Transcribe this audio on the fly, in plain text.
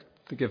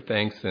to give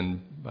thanks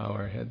and bow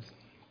our heads.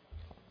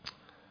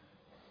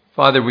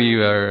 Father, we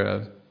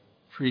are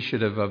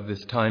appreciative of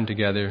this time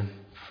together,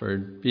 for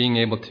being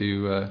able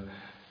to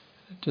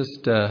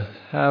just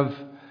have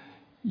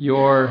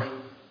your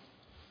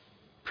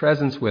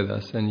presence with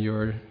us and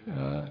your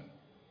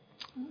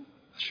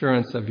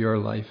assurance of your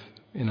life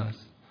in us.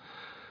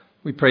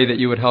 We pray that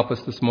you would help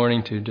us this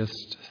morning to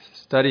just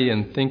study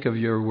and think of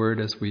your word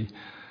as we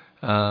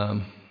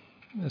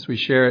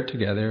share it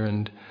together,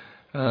 and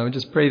we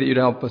just pray that you'd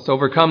help us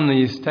overcome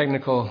these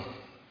technical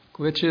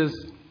glitches,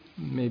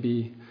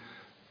 maybe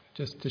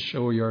just to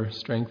show your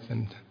strength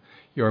and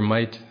your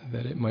might,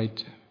 that it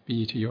might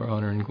be to your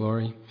honor and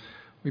glory.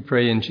 We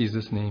pray in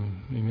Jesus'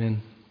 name.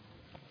 Amen.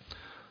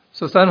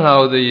 So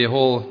somehow the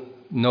whole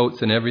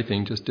notes and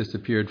everything just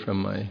disappeared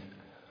from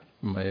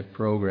my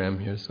program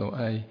here, so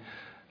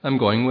I'm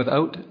going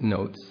without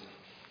notes.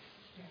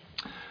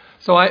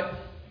 So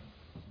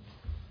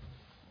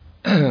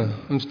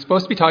I'm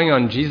supposed to be talking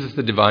on Jesus,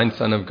 the divine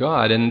Son of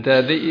God, and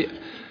the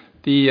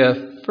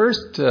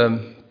first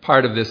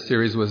part of this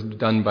series was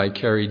done by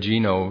Carrie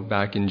Gino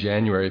back in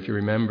January, if you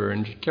remember.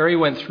 And Carrie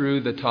went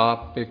through the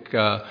topic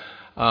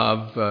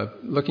of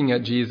looking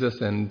at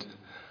Jesus and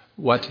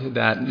what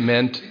that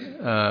meant,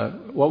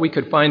 what we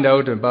could find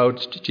out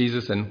about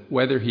Jesus and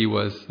whether he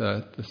was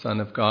the Son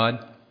of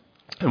God,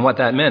 and what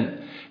that meant.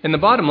 And the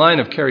bottom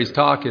line of Carrie's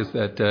talk is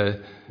that,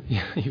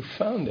 you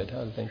found it,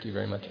 oh, thank you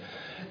very much,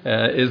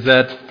 is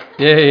that,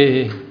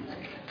 yay,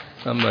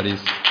 somebody's...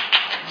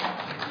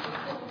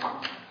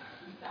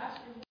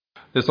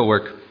 This will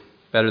work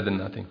better than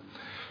nothing.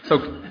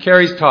 So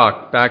Carrie's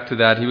talk, back to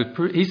that,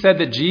 he said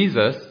that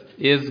Jesus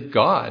is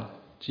God.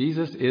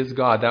 Jesus is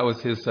God. That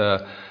was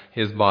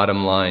his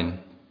bottom line.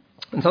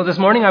 And so this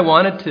morning I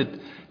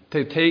wanted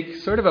to take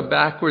sort of a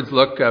backwards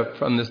look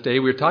from this day.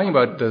 We were talking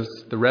about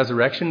the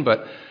resurrection,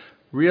 but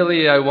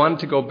really I wanted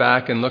to go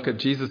back and look at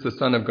Jesus, the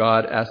Son of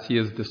God, as he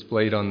is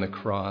displayed on the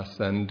cross.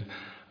 And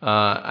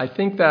I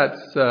think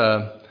that's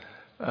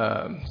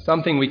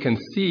something we can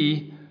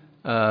see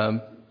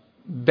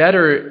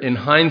better in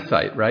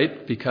hindsight,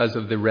 right? Because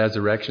of the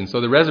resurrection.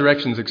 So the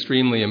resurrection is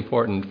extremely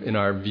important in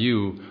our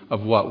view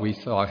of what we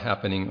saw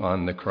happening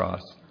on the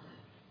cross.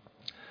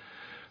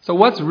 So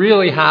what's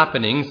really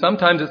happening,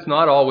 sometimes it's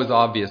not always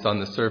obvious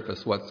on the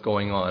surface what's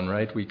going on,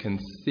 right? We can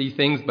see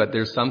things, but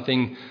there's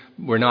something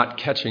we're not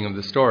catching of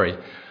the story.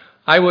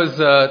 I was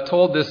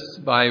told this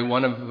by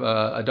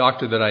a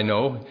doctor that I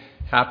know,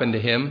 happened to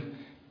him.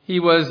 He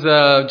was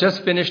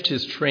just finished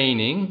his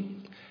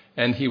training,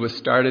 and he was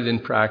started in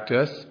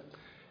practice.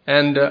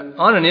 And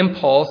on an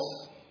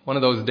impulse, one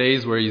of those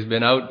days where he's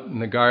been out in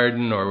the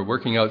garden or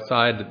working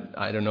outside,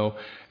 I don't know,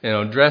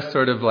 dressed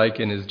sort of like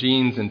in his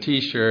jeans and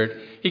t-shirt,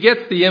 he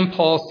gets the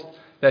impulse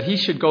that he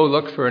should go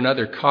look for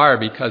another car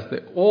because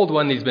the old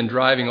one he's been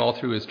driving all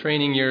through his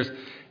training years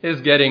is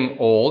getting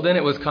old, and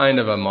it was kind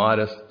of a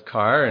modest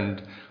car.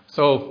 And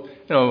so,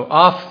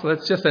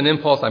 it's just an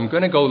impulse. I'm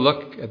going to go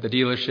look at the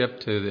dealership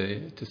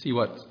to see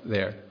what's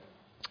there.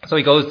 So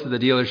he goes to the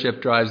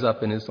dealership, drives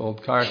up in his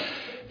old car,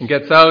 and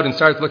gets out and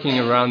starts looking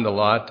around the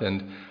lot.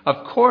 And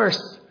of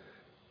course,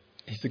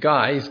 he's a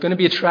guy, he's going to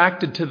be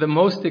attracted to the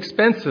most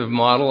expensive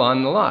model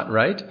on the lot,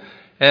 right?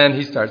 And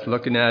he starts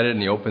looking at it,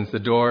 and he opens the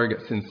door,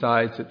 gets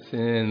inside, sits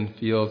in,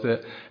 feels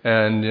it.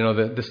 And,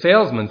 the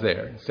salesman's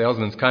there. The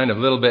salesman's kind of a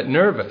little bit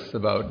nervous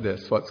about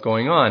this, what's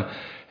going on.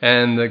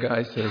 And the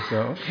guy says,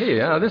 okay,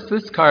 yeah,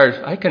 this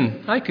car, I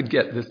could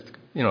get this,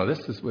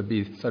 this would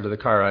be sort of the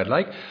car I'd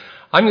like.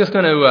 I'm just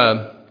going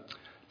to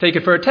take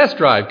it for a test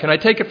drive. Can I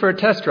take it for a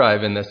test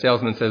drive? And the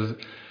salesman says,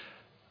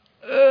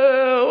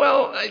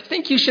 well, I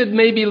think you should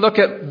maybe look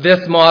at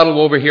this model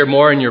over here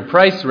more in your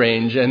price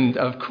range. And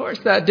of course,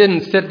 that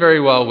didn't sit very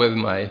well with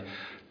my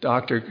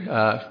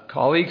doctor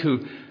colleague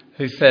who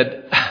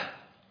said,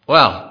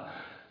 well,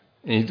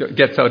 and he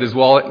gets out his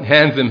wallet and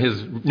hands him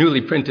his newly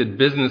printed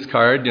business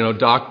card,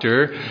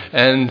 doctor,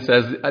 and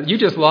says, you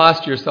just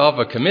lost yourself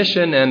a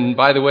commission, and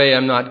by the way,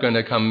 I'm not going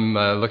to come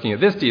looking at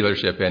this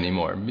dealership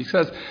anymore.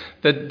 Because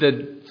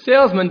the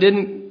salesman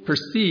didn't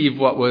perceive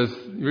what was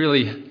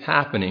really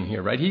happening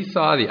here, right? He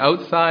saw the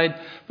outside,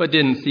 but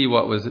didn't see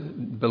what was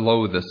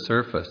below the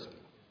surface.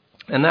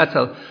 And that's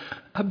a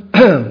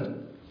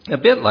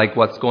bit like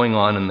what's going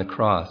on in the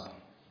cross.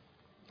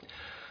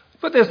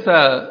 Put this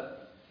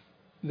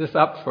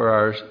up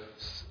for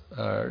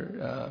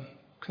our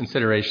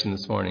consideration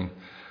this morning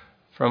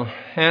from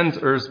Hans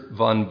Urs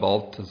von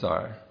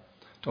Balthasar.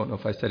 Don't know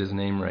if I said his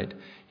name right.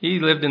 He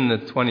lived in the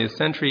 20th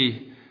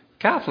century,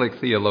 Catholic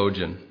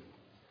theologian.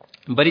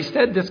 But he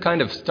said this kind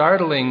of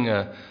startling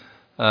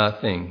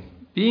thing.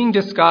 Being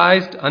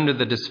disguised under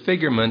the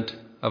disfigurement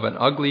of an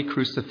ugly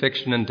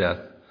crucifixion and death,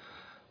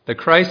 the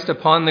Christ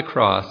upon the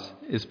cross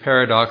is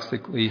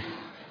paradoxically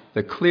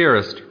the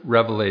clearest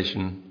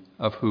revelation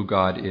of who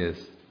God is.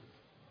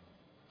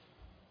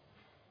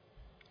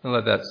 I'll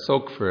let that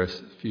soak for a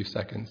few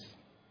seconds.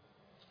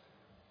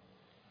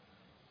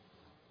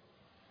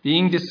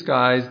 Being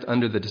disguised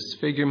under the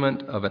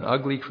disfigurement of an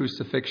ugly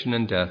crucifixion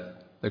and death,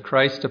 the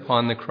Christ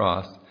upon the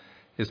cross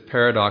is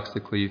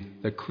paradoxically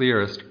the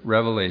clearest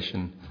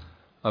revelation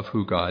of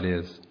who God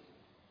is.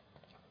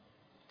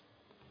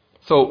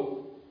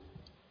 So,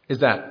 is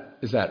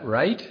that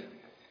right?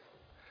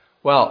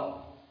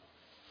 Well,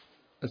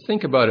 let's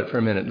think about it for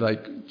a minute.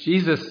 Like,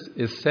 Jesus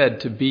is said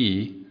to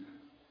be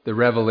the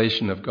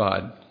revelation of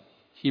God.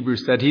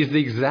 Hebrews said he's the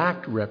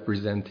exact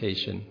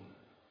representation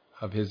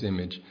of his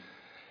image.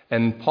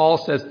 And Paul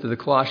says to the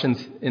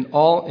Colossians,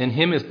 in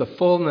him is the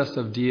fullness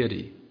of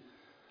deity.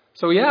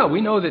 So yeah,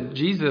 we know that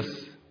Jesus,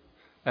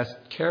 as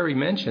Carrie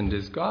mentioned,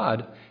 is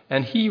God,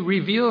 and he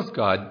reveals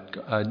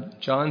God.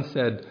 John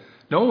said,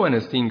 no one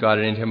has seen God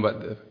in any time,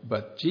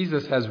 but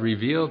Jesus has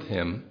revealed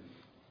him,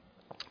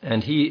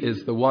 and he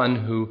is the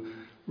one who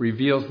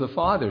reveals the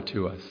Father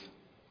to us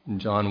in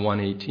John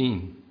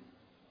 1:18.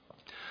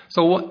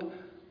 So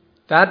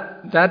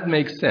that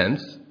makes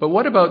sense. But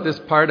what about this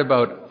part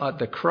about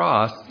the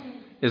cross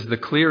is the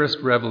clearest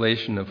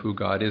revelation of who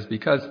God is?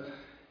 Because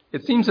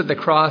it seems at the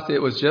cross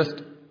it was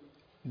just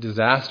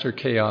disaster,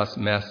 chaos,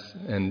 mess,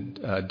 and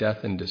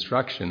death and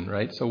destruction,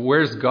 right? So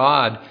where's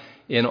God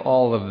in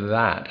all of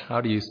that?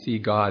 How do you see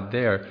God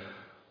there?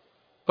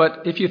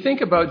 But if you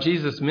think about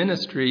Jesus'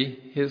 ministry,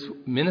 his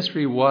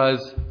ministry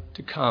was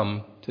to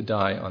come to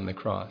die on the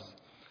cross.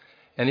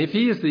 And if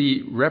he is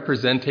the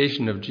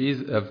representation of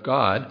Jesus, of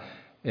God,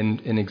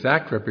 in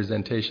exact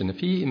representation, if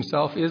he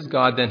himself is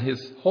God, then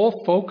his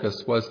whole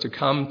focus was to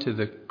come to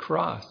the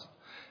cross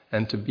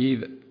and to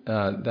be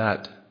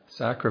that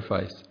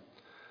sacrifice.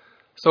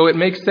 So it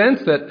makes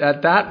sense that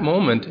at that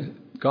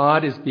moment,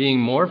 God is being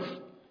more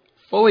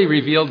fully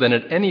revealed than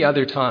at any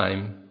other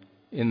time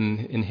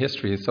in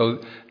history.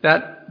 So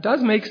that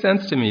does make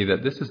sense to me,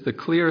 that this is the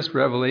clearest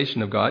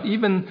revelation of God,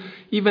 even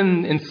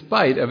in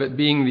spite of it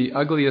being the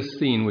ugliest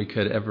scene we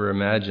could ever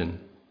imagine.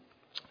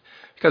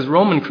 Because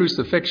Roman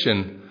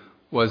crucifixion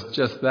was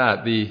just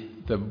that,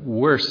 the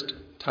worst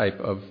type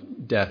of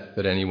death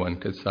that anyone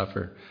could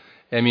suffer.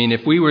 I mean,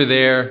 if we were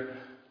there,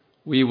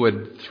 we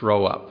would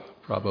throw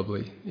up,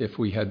 probably, if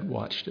we had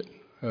watched it.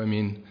 I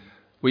mean,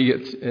 we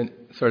get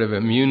sort of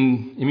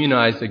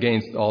immunized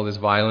against all this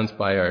violence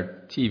by our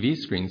TV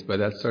screens, but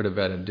that's sort of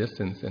at a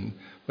distance.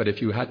 But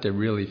if you had to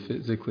really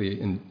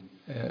physically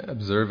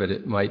observe it,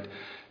 it might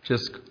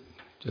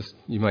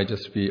you might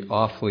just be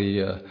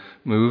awfully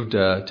moved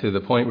to the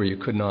point where you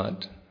could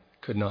not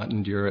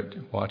endure it,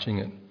 watching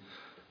it.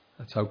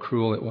 That's how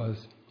cruel it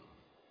was.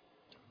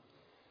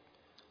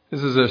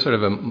 This is a sort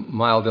of a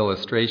mild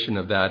illustration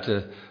of that.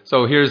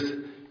 So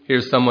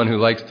here's someone who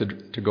likes to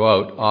go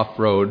out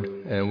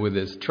off-road and with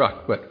his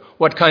truck. But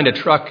what kind of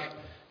truck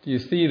do you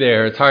see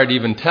there? It's hard to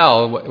even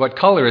tell. What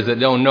color is it?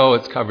 Don't know.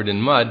 It's covered in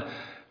mud.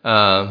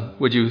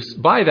 Would you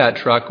buy that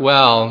truck?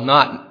 Well,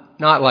 not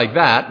like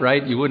that,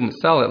 right? You wouldn't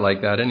sell it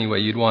like that anyway.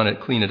 You'd want to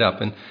clean it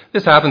up. And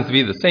this happens to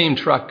be the same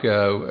truck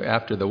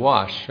after the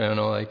wash.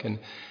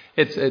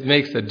 It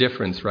makes a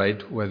difference,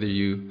 right? Whether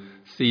you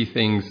see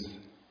things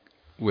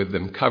with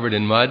them covered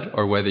in mud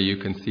or whether you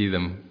can see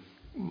them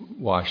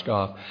washed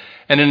off.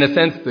 And in a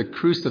sense, the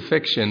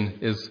crucifixion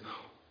is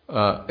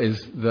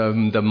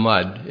the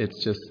mud.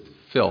 It's just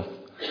filth.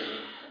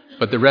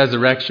 But the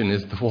resurrection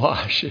is the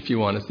wash, if you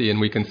want to see. And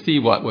we can see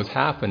what was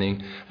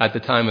happening at the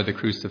time of the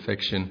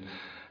crucifixion.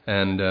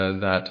 And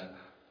that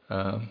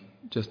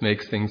just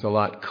makes things a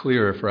lot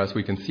clearer for us.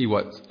 We can see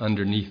what's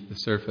underneath the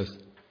surface.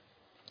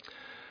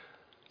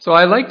 So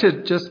I like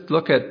to just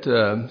look at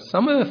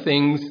some of the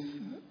things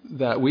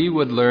that we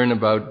would learn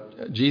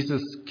about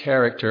Jesus'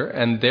 character,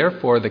 and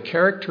therefore the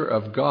character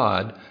of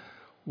God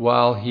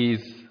while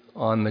he's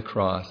on the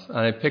cross. And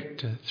I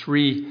picked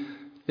 3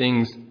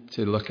 things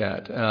to look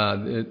at.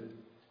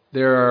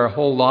 There are a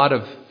whole lot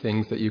of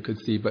things that you could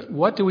see, but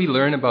what do we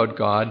learn about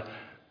God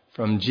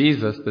from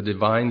Jesus, the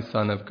divine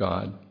Son of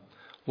God?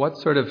 What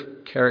sort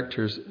of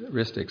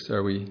characteristics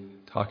are we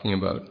talking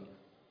about?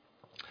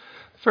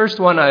 The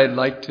first one I'd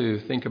like to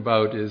think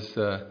about is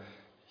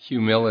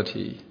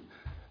humility.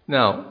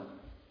 Now,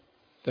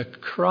 the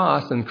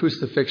cross and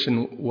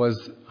crucifixion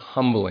was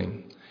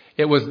humbling.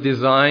 It was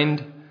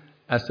designed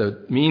as a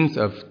means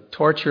of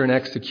torture and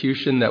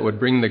execution that would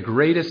bring the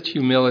greatest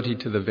humility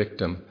to the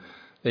victim.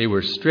 They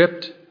were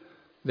stripped,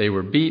 they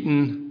were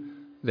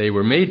beaten, they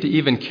were made to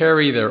even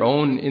carry their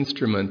own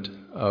instrument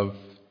of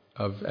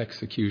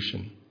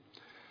execution.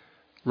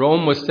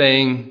 Rome was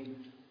saying,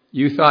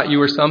 you thought you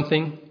were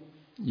something,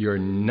 you're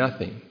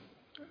nothing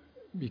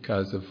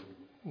because of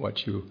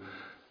what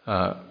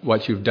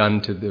you've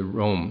done to the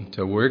Rome.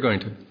 So we're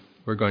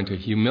going to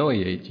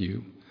humiliate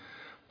you.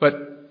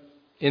 But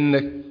in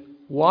the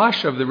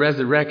wash of the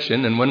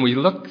resurrection, and when we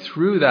look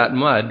through that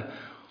mud,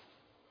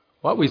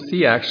 what we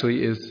see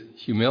actually is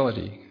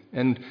humility.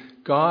 And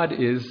God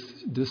is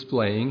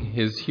displaying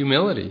his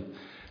humility.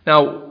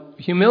 Now,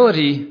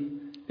 humility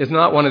is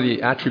not one of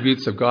the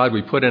attributes of God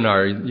we put in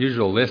our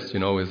usual list,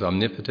 his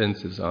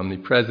omnipotence, his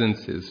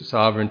omnipresence, his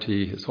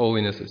sovereignty, his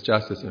holiness, his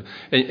justice.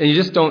 And you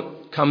just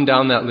don't come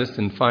down that list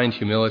and find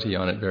humility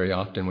on it very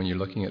often when you're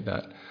looking at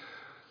that.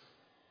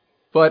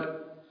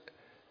 But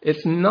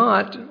it's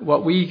not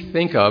what we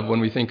think of when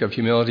we think of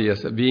humility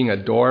as being a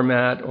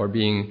doormat or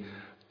being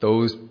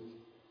those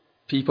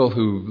people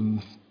who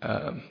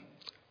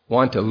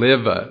want to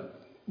live a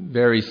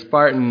very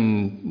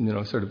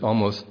Spartan, sort of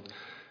almost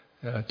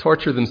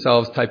torture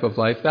themselves type of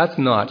life. That's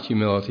not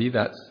humility.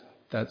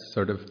 That's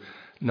sort of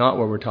not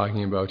what we're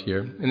talking about here.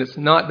 And it's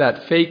not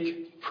that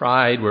fake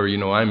pride where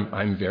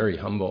I'm very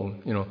humble.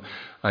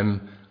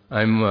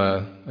 I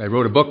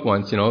wrote a book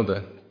once.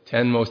 The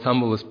 10 most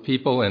humblest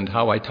people and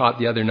how I taught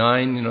the other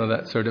 9.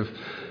 That sort of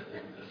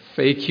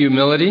fake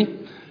humility.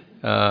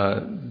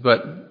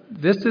 But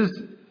this is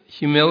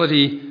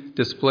humility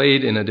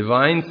displayed in a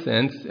divine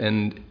sense,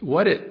 and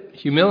what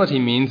humility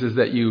means is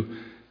that you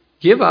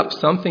give up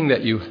something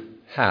that you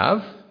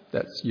have,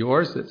 that's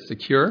yours, that's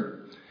secure,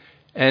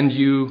 and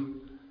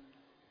you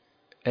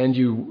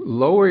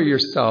lower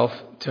yourself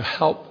to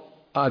help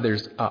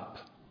others up.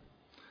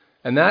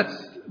 And that's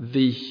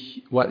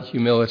what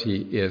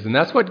humility is. And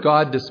that's what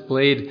God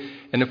displayed.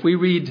 And if we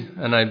read,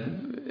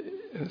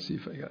 let's see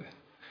if I got it.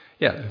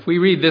 Yeah, if we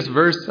read this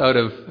verse out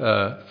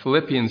of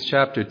Philippians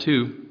chapter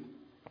 2,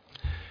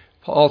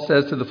 Paul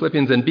says to the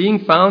Philippians, "And being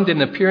found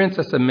in appearance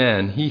as a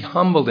man, he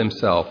humbled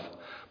himself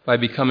by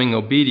becoming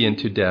obedient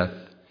to death,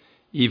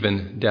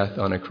 even death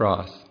on a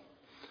cross."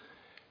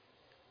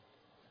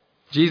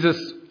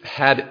 Jesus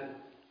had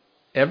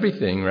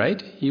everything,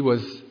 right? He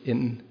was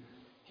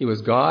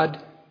God.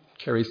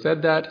 Carrie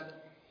said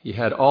that. He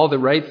had all the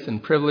rights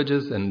and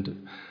privileges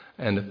and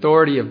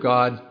authority of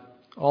God,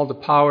 all the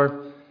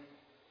power.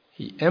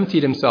 He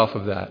emptied himself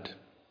of that.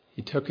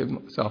 He took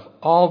himself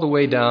all the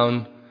way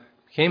down,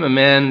 became a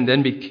man,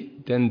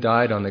 then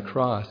died on the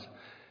cross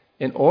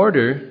in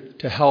order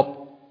to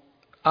help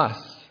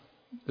us,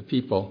 the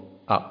people,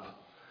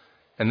 up.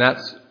 And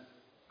that's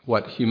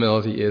what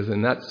humility is,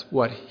 and that's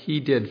what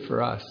he did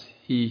for us.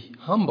 He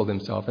humbled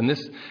himself. And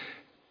this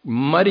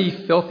muddy,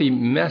 filthy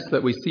mess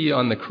that we see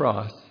on the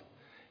cross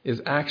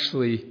is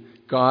actually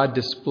God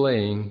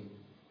displaying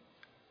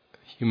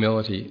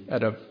humility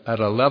at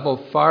a level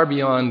far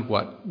beyond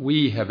what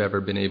we have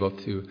ever been able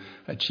to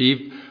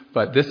achieve.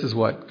 But this is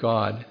what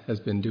God has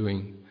been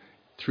doing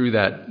through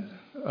that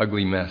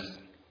ugly mess.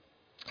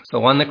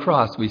 So on the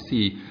cross, we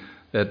see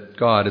that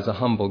God is a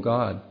humble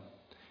God.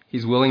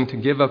 He's willing to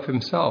give up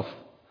himself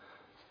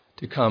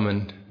to come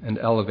and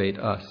elevate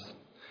us.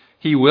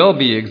 He will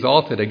be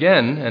exalted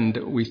again, and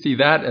we see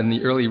that in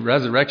the early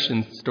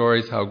resurrection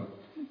stories, how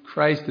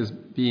Christ is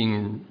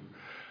being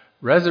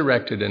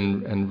resurrected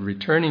and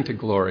returning to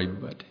glory,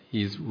 but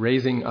he's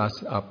raising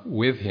us up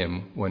with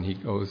him when he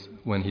does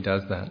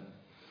that.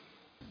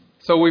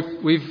 So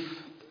we've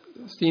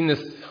seen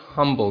this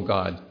humble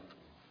God.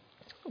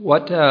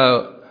 What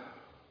I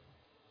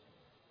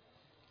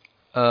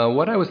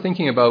was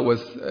thinking about was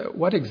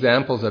what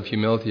examples of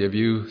humility have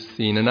you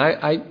seen? And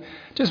I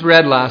just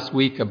read last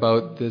week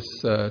about this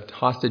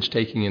hostage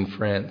taking in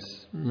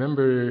France.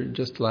 Remember,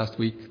 just last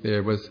week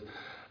there was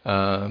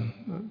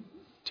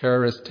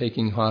terrorists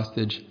taking a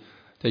hostage.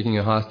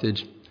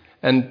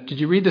 And did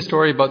you read the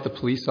story about the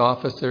police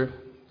officer?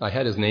 I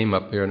had his name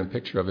up there and a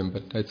picture of him,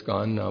 but it's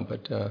gone now.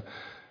 But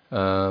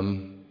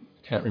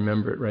can't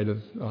remember it right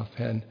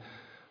offhand.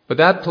 But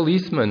that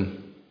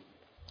policeman,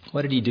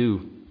 what did he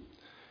do?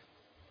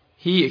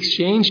 He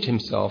exchanged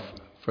himself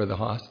for the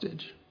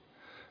hostage.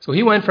 So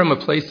he went from a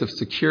place of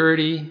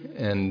security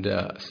and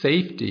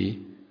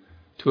safety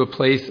to a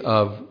place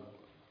of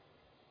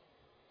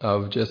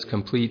just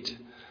complete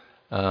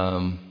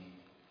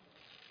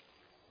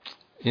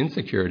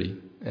insecurity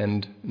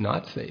and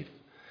not safe.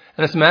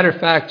 And as a matter of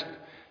fact,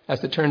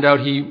 as it turned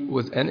out, he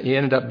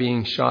ended up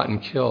being shot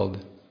and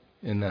killed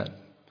in that.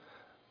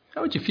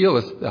 How would you feel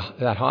as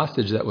that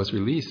hostage that was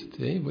released?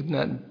 Eh? Wouldn't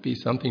that be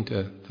something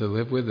to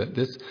live with? That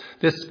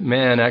this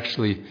man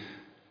actually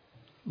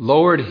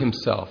lowered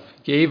himself,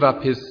 gave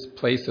up his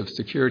place of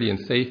security and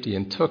safety,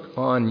 and took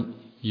on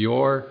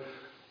your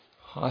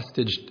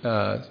hostage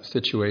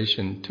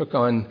situation, took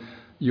on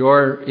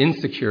your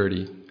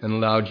insecurity, and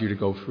allowed you to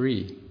go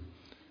free.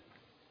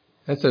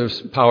 That's a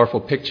powerful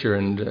picture,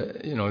 and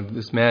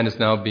this man is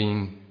now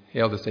being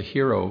hailed as a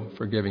hero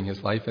for giving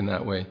his life in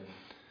that way.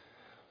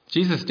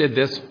 Jesus did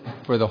this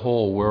for the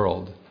whole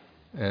world,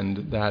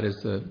 and that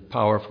is a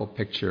powerful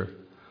picture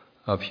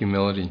of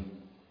humility.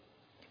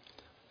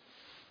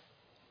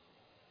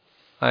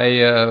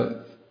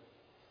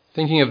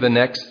 Thinking of the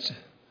next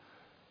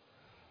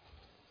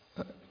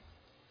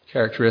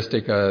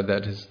characteristic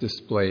that is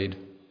displayed.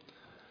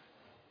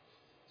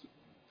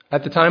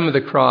 At the time of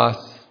the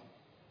cross,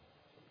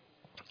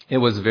 it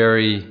was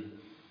very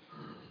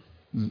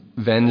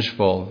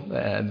vengeful.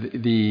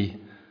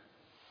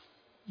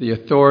 The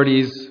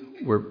authorities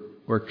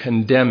were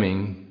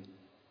condemning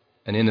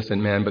an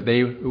innocent man, but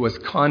it was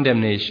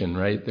condemnation,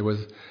 right? There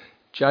was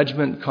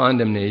judgment,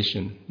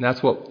 condemnation. And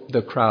that's what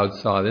the crowd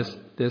saw.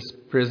 This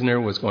prisoner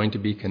was going to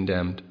be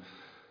condemned.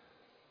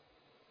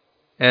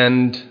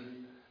 And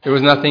there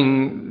was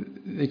nothing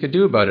they could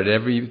do about it.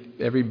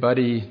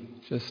 Everybody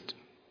just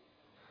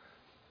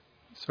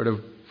sort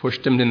of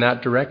pushed him in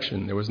that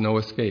direction. There was no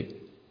escape.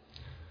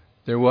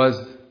 There was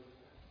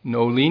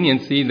no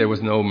leniency, there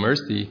was no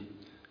mercy,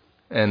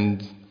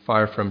 and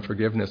far from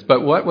forgiveness.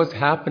 But what was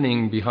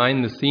happening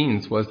behind the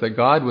scenes was that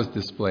God was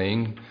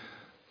displaying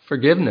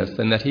forgiveness,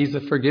 and that He's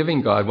a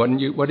forgiving God.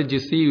 What did you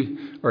see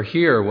or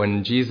hear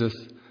when Jesus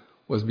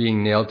was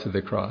being nailed to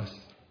the cross?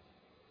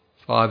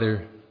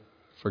 Father,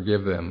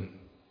 forgive them.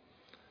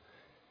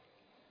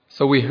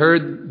 So we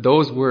heard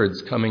those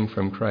words coming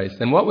from Christ.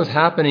 And what was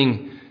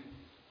happening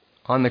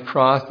on the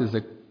cross is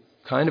a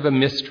kind of a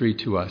mystery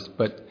to us.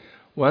 But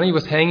when He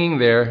was hanging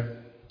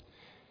there,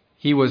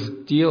 He was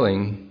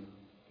dealing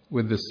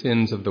with the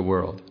sins of the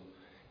world.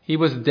 He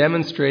was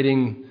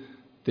demonstrating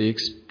the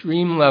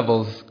extreme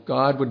levels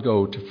God would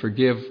go to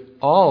forgive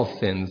all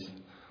sins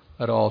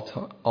at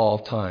all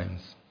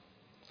times.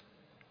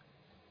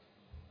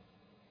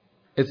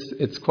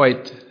 It's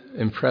quite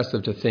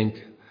impressive to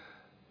think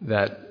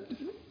that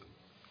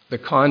the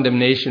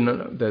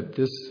condemnation that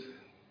this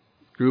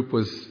group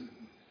was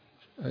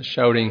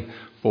shouting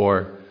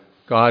for,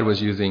 God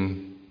was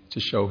using to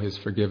show His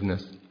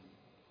forgiveness.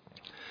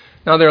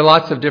 Now, there are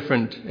lots of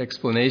different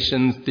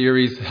explanations,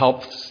 theories,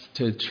 helps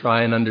to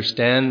try and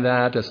understand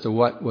that as to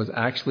what was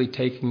actually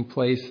taking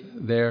place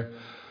there.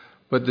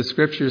 But the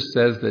Scripture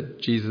says that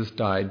Jesus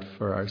died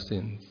for our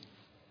sins.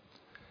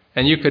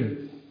 And you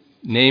could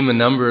name a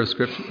number of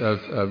scriptures,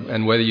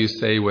 and whether you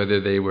say whether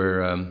they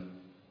were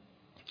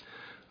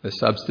the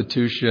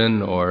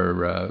substitution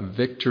or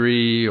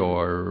victory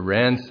or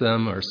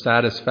ransom or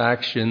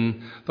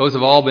satisfaction, those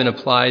have all been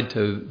applied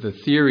to the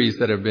theories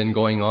that have been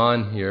going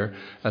on here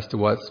as to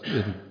what's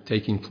been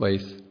taking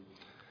place.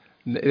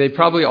 They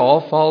probably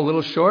all fall a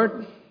little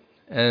short,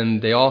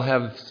 and they all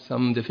have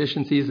some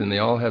deficiencies, and they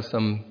all have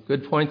some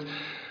good points.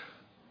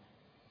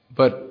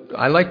 But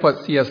I like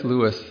what C.S.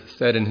 Lewis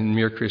said in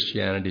Mere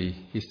Christianity.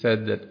 He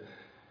said that,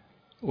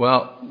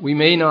 well, we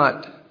may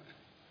not,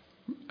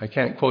 I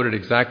can't quote it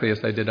exactly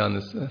as I did on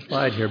this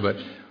slide here, but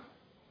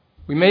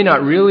we may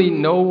not really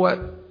know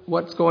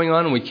what's going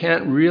on, and we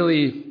can't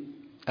really,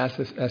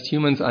 as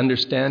humans,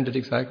 understand it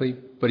exactly.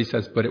 But he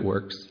says, but it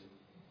works.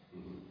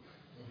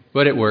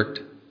 But it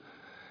worked.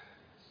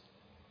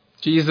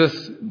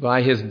 Jesus,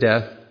 by His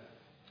death,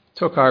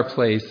 took our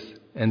place,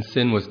 and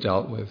sin was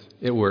dealt with.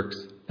 It works.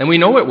 And we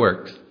know it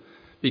works,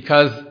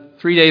 because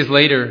 3 days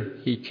later,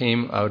 He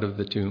came out of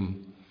the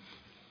tomb.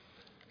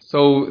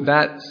 So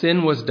that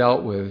sin was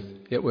dealt with.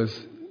 It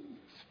was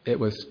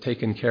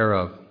taken care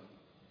of.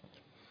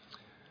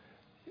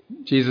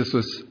 Jesus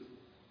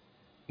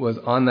was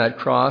on that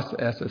cross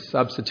as a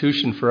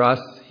substitution for us.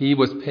 He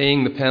was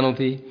paying the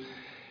penalty.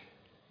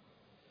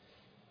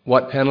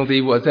 What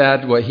penalty was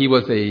that? Well,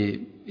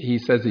 He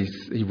says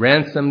He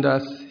ransomed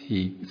us.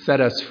 He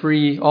set us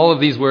free. All of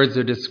these words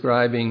are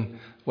describing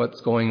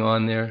what's going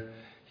on there.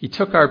 He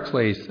took our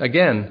place.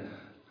 Again,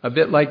 a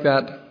bit like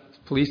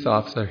that police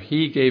officer.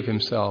 He gave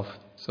Himself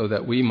so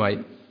that we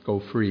might go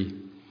free.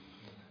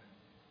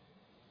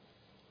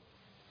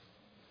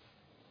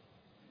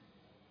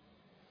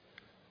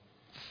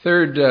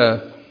 Third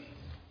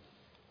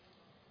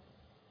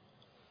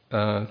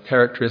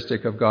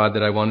characteristic of God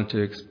that I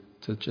wanted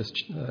to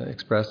just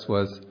express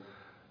was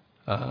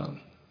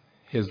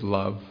His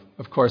love.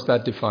 Of course,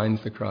 that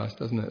defines the cross,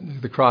 doesn't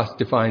it? The cross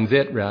defines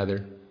it,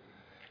 rather.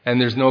 And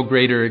there's no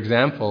greater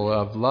example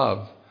of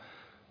love.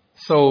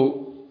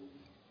 So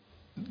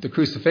the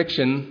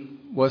crucifixion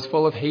was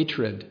full of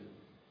hatred.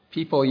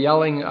 People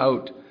yelling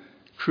out,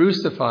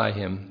 "Crucify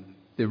Him."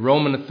 The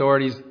Roman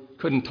authorities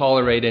couldn't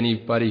tolerate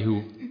anybody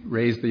who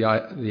raised the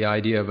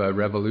idea of a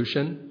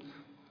revolution.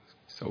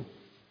 So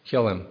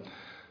kill Him.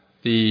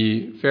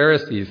 The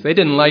Pharisees, they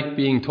didn't like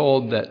being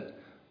told that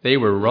they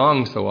were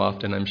wrong so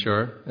often, I'm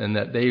sure, and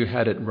that they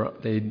had it.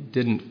 They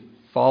didn't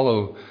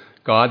follow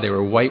God. They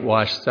were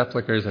whitewashed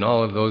sepulchres and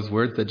all of those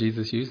words that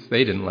Jesus used.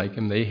 They didn't like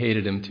Him. They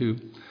hated Him too.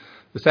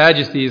 The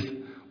Sadducees,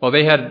 well,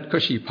 they had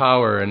cushy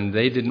power, and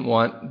they didn't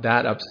want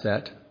that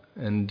upset,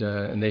 and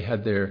they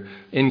had their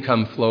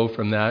income flow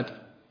from that.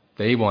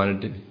 They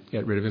wanted to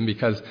get rid of Him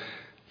because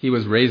He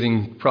was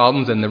raising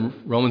problems, and the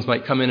Romans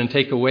might come in and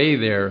take away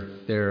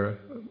their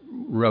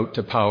route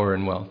to power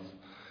and wealth.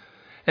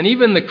 And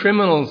even the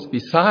criminals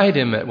beside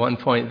Him at one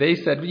point, they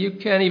said, you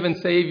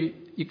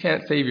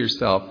can't save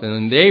yourself.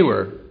 And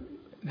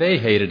they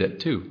hated it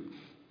too.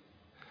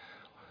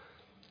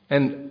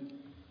 And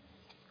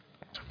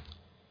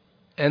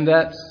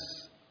that's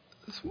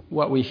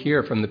what we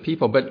hear from the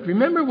people. But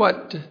remember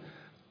what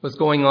was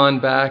going on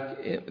back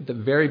at the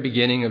very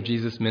beginning of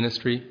Jesus'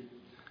 ministry?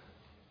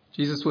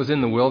 Jesus was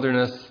in the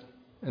wilderness,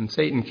 and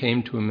Satan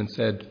came to Him and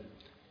said,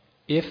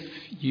 "If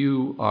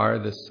you are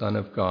the Son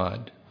of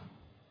God,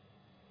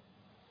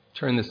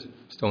 turn the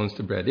stones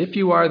to bread. If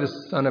you are the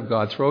Son of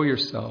God, throw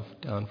yourself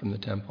down from the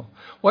temple."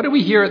 What do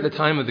we hear at the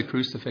time of the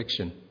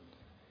crucifixion?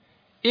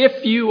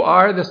 If you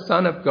are the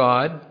Son of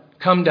God,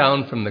 come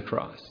down from the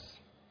cross.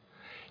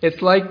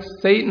 It's like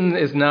Satan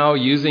is now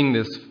using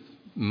this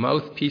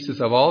mouthpieces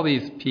of all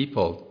these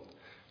people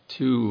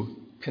to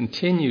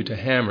continue to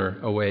hammer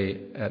away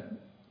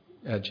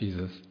at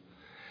Jesus.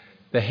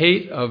 The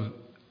hate of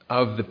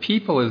of the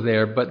people is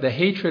there, but the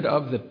hatred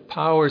of the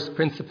powers,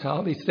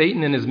 principalities,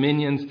 Satan and his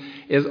minions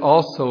is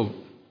also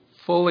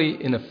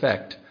fully in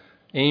effect,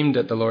 aimed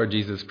at the Lord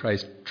Jesus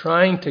Christ,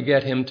 trying to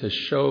get him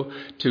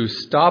to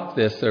stop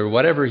this or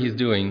whatever he's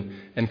doing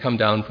and come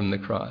down from the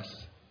cross.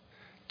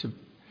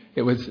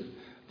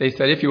 They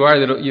said, if you are,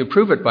 you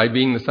prove it by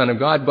being the Son of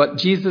God. But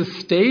Jesus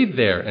stayed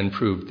there and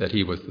proved that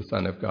he was the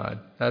Son of God.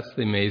 That's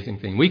the amazing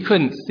thing. We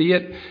couldn't see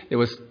it. It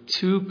was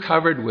too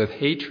covered with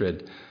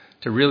hatred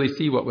to really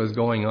see what was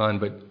going on.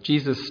 But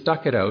Jesus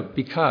stuck it out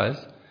because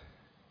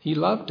he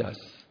loved us.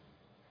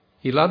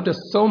 He loved us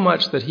so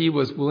much that he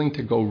was willing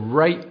to go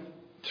right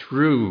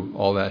through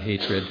all that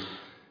hatred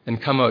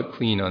and come out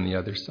clean on the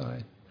other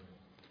side.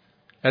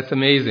 That's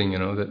amazing,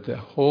 that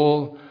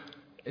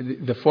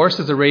the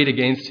forces arrayed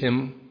against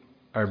him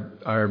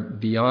are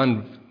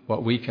beyond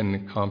what we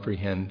can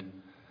comprehend.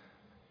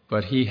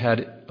 But he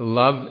had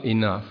love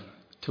enough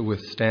to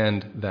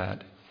withstand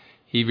that.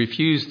 He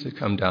refused to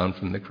come down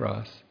from the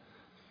cross.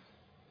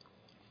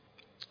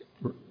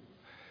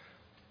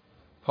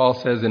 Paul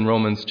says in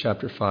Romans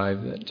chapter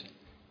 5 that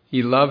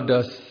he loved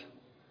us,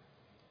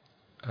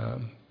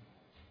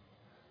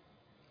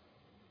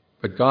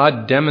 but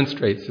God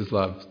demonstrates his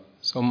love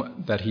so much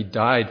that he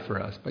died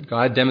for us. But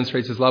God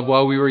demonstrates his love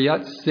while we were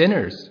yet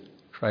sinners.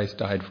 Christ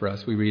died for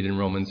us, we read in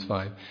Romans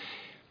 5.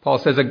 Paul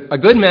says a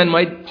good man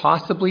might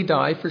possibly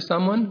die for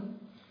someone,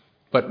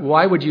 but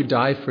why would you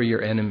die for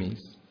your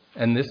enemies?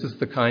 And this is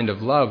the kind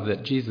of love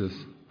that Jesus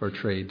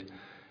portrayed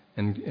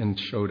and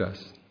showed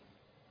us.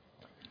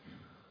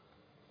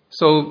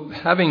 So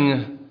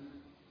having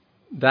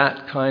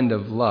that kind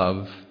of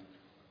love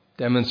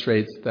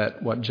demonstrates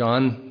that what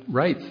John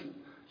writes,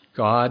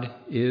 God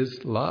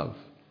is love.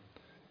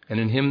 And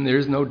in him there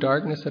is no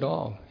darkness at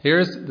all.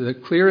 Here's the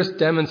clearest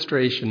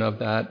demonstration of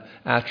that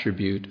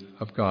attribute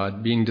of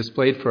God being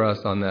displayed for us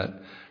on that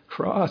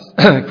cross,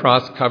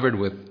 cross covered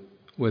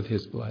with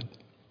his blood.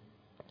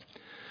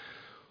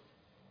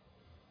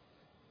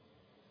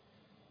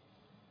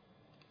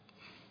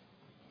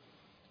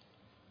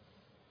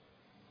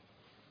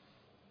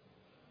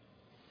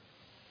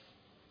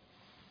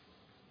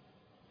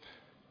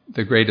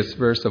 The greatest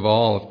verse of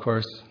all, of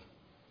course,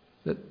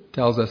 that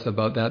tells us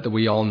about that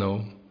we all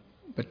know.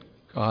 But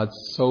God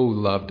so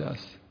loved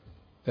us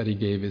that he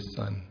gave his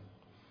Son.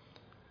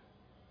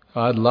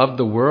 God loved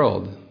the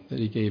world that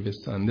he gave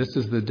his Son. This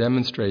is the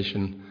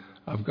demonstration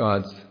of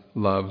God's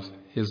love,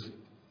 his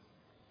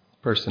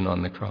person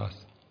on the cross.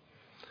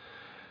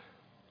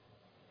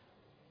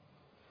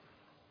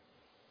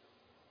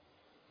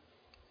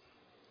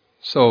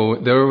 So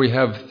there we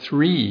have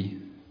three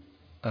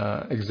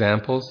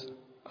examples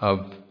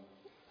of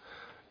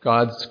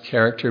God's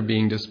character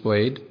being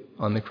displayed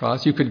on the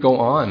cross. You could go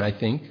on, I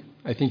think.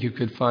 I think you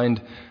could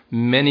find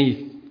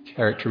many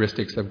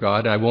characteristics of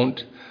God. I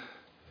won't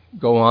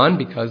go on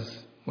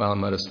because, well,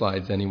 I'm out of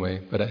slides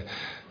anyway.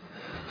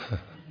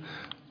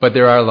 But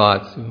there are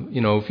lots.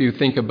 If you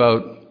think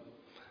about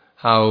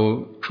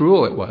how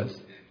cruel it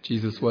was,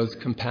 Jesus was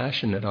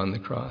compassionate on the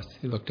cross.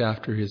 He looked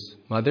after his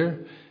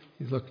mother.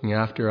 He's looking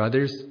after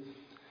others.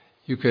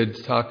 You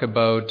could talk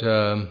about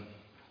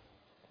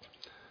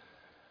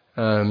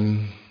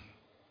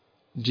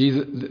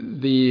Jesus,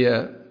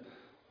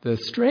 the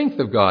strength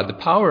of God, the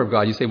power of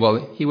God. You say,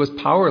 well, he was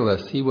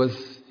powerless.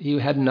 He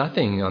had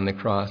nothing on the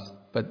cross,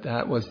 but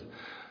that was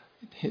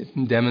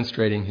him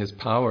demonstrating his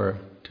power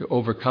to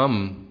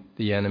overcome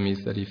the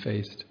enemies that he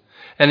faced.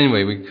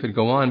 Anyway, we could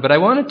go on, but I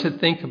wanted to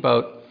think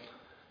about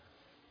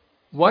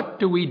what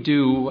do we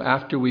do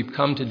after we've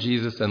come to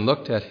Jesus and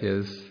looked at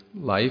his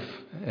life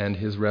and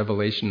his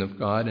revelation of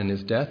God and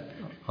his death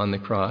on the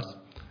cross,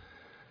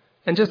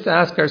 and just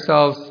ask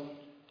ourselves,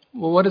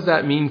 well, what does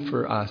that mean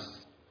for us?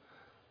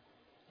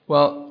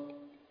 Well,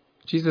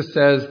 Jesus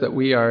says that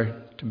we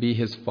are to be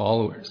his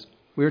followers.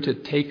 We are to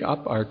take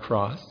up our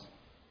cross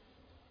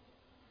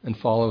and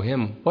follow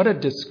him. What a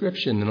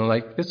description.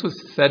 This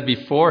was said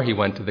before he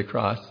went to the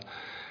cross.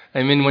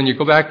 I mean, when you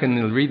go back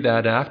and read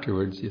that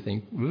afterwards, you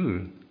think,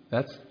 ooh,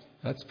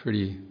 that's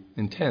pretty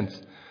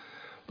intense.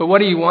 But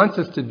what he wants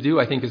us to do,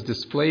 I think, is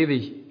display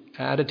the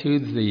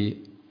attitudes, the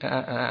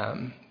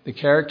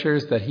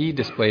characters that he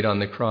displayed on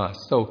the cross.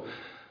 So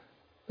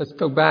let's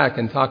go back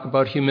and talk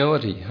about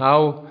humility.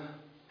 How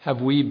have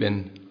we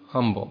been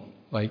humble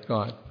like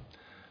God?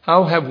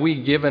 How have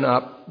we given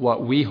up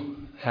what we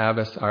have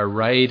as our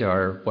right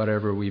or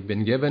whatever we've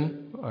been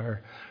given,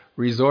 our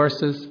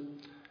resources?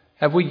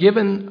 Have we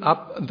given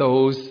up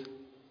those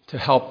to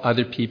help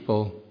other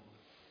people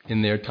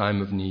in their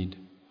time of need?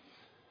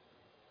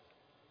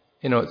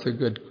 It's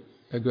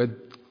a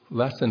good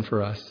lesson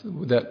for us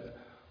that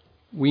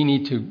we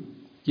need to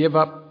give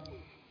up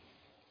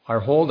our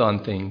hold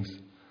on things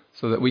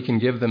so that we can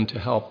give them to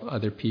help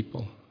other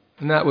people.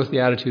 And that was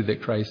the attitude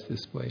that Christ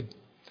displayed.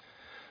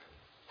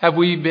 Have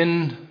we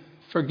been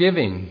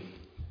forgiving?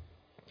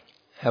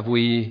 Have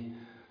we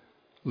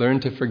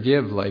learned to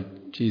forgive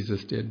like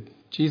Jesus did?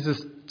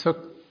 Jesus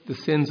took the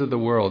sins of the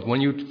world.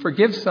 When you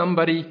forgive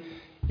somebody,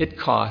 it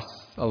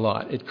costs a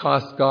lot. It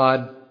costs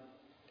God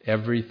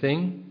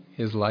everything,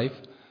 his life.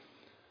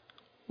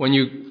 When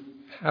you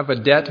have a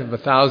debt of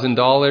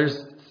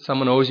 $1,000,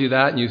 someone owes you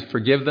that and you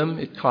forgive them,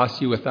 it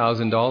costs you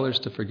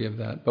 $1,000 to forgive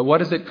that. But what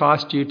does it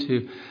cost you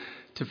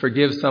to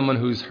forgive someone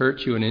who's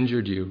hurt you and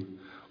injured you?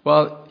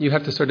 Well, you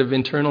have to sort of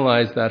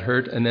internalize that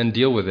hurt and then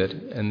deal with it,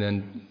 and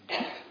then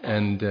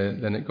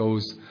it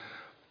goes.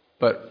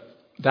 But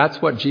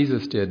that's what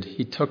Jesus did.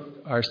 He took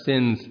our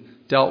sins,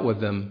 dealt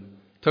with them,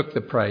 took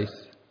the price,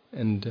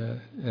 and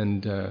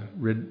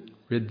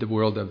rid the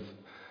world of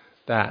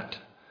that.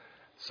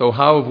 So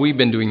how have we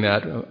been doing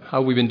that? How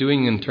have we been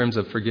doing in terms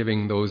of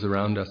forgiving those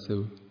around us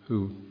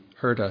who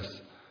hurt us?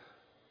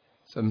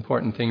 It's an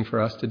important thing for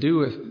us to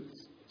do.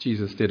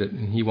 Jesus did it,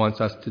 and he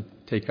wants us to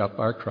take up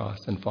our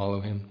cross and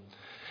follow him.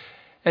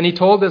 And he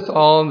told us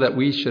all that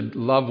we should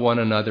love one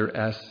another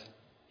as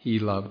he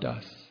loved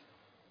us.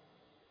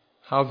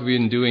 How have we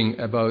been doing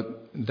about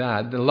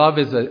that? The love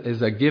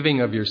is a giving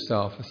of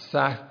yourself, a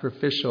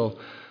sacrificial,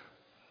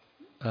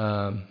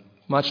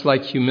 much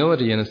like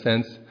humility in a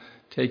sense,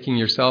 taking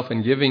yourself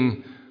and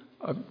giving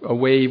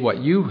away what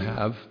you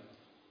have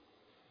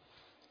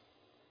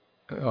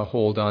a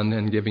hold on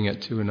and giving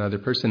it to another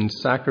person,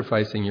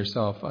 sacrificing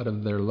yourself out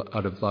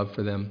of love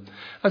for them.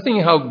 I was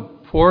thinking how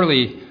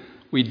poorly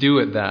we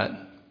do at that.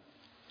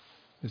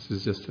 This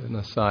is just an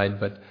aside,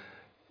 but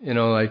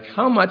like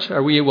how much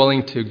are we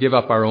willing to give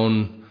up our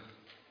own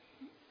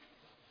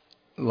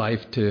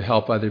life to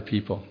help other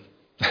people?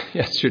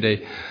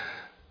 Yesterday,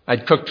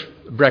 I'd cooked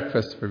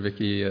breakfast for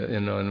Vicky,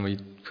 and we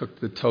cooked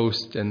the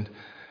toast and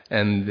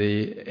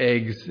the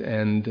eggs,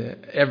 and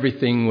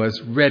everything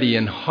was ready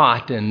and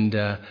hot, and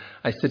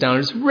I sit down,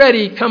 it's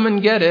ready, come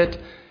and get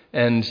it.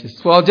 And she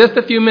says, well, just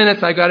a few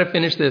minutes, I got to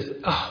finish this.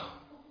 Oh,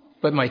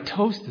 but my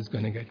toast is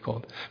going to get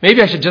cold.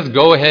 Maybe I should just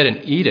go ahead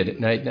and eat it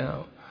at night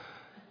now.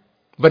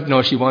 But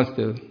no, she wants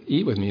to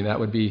eat with me. That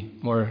would be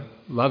more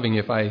loving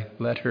if I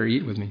let her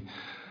eat with me.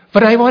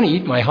 But I want to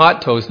eat my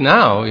hot toast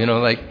now,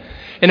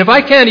 and if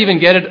I can't even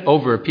get it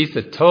over a piece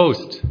of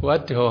toast,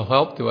 what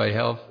hope do I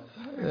have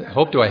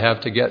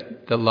to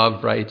get the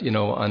love right,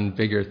 on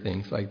bigger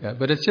things like that?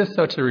 But it's just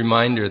such a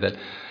reminder that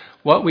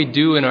what we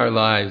do in our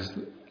lives,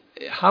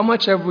 how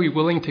much are we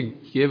willing to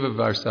give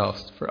of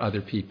ourselves for other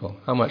people?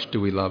 How much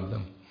do we love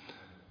them?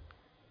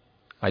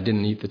 I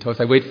didn't eat the toast.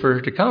 I wait for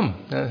her to come.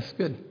 That's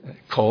good.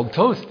 Cold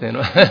toast,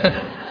 That's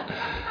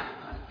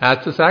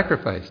a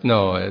sacrifice.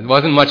 No, it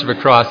wasn't much of a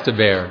cross to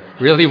bear.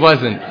 Really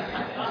wasn't.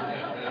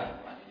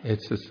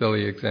 It's a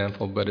silly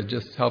example, but it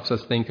just helps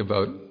us think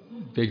about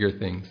bigger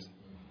things.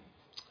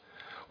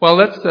 Well,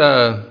 let's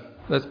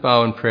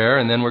bow in prayer,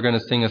 and then we're going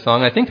to sing a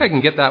song. I think I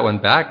can get that one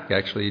back,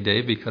 actually,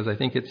 Dave, because I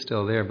think it's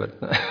still there, but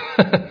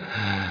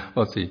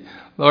we'll see.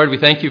 Lord, we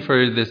thank you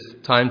for this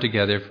time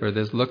together, for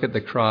this look at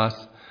the cross,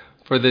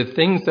 for the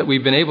things that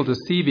we've been able to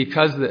see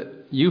because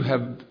that you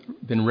have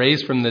been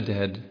raised from the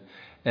dead,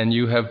 and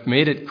you have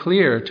made it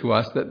clear to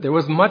us that there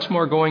was much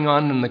more going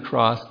on in the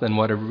cross than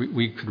what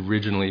we could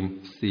originally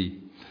see,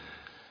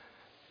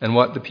 and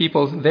what the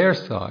people there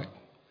saw.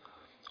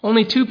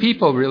 Only two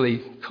people really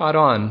caught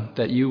on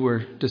that you were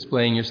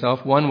displaying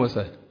yourself. One was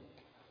a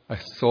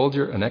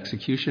soldier, an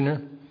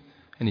executioner,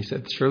 and he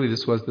said, surely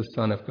this was the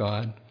Son of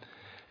God.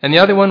 And the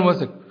other one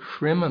was a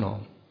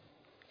criminal,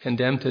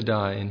 condemned to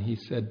die, and he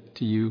said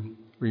to you,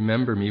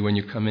 remember me when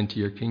you come into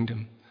your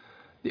kingdom.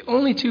 The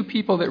only two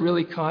people that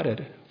really caught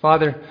it.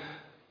 Father,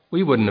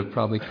 we wouldn't have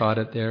probably caught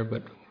it there,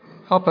 but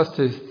help us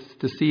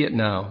to see it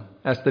now,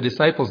 as the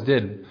disciples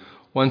did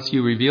once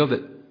you revealed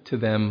it to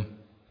them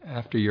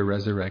after your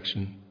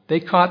resurrection. They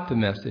caught the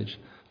message.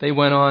 They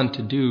went on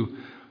to do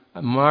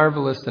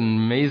marvelous and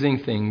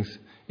amazing things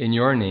in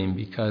your name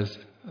because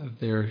of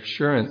their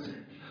assurance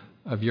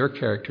of your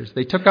characters.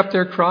 They took up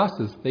their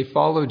crosses. They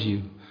followed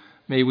you.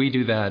 May we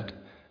do that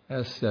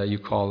as you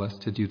call us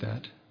to do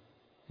that.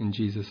 In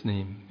Jesus'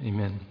 name,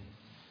 amen.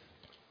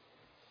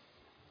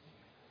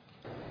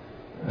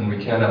 And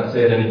we cannot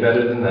say it any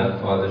better than that,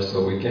 Father.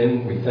 So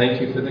again, we thank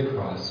you for the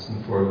cross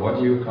and for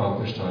what you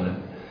accomplished on it.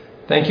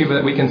 Thank you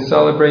that we can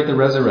celebrate the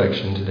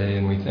resurrection today,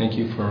 and we thank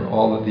you for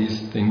all of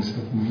these things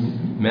have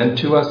meant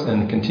to us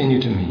and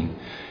continue to mean.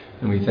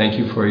 And we thank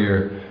you for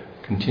your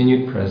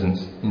continued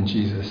presence in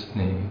Jesus'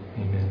 name.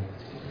 Amen.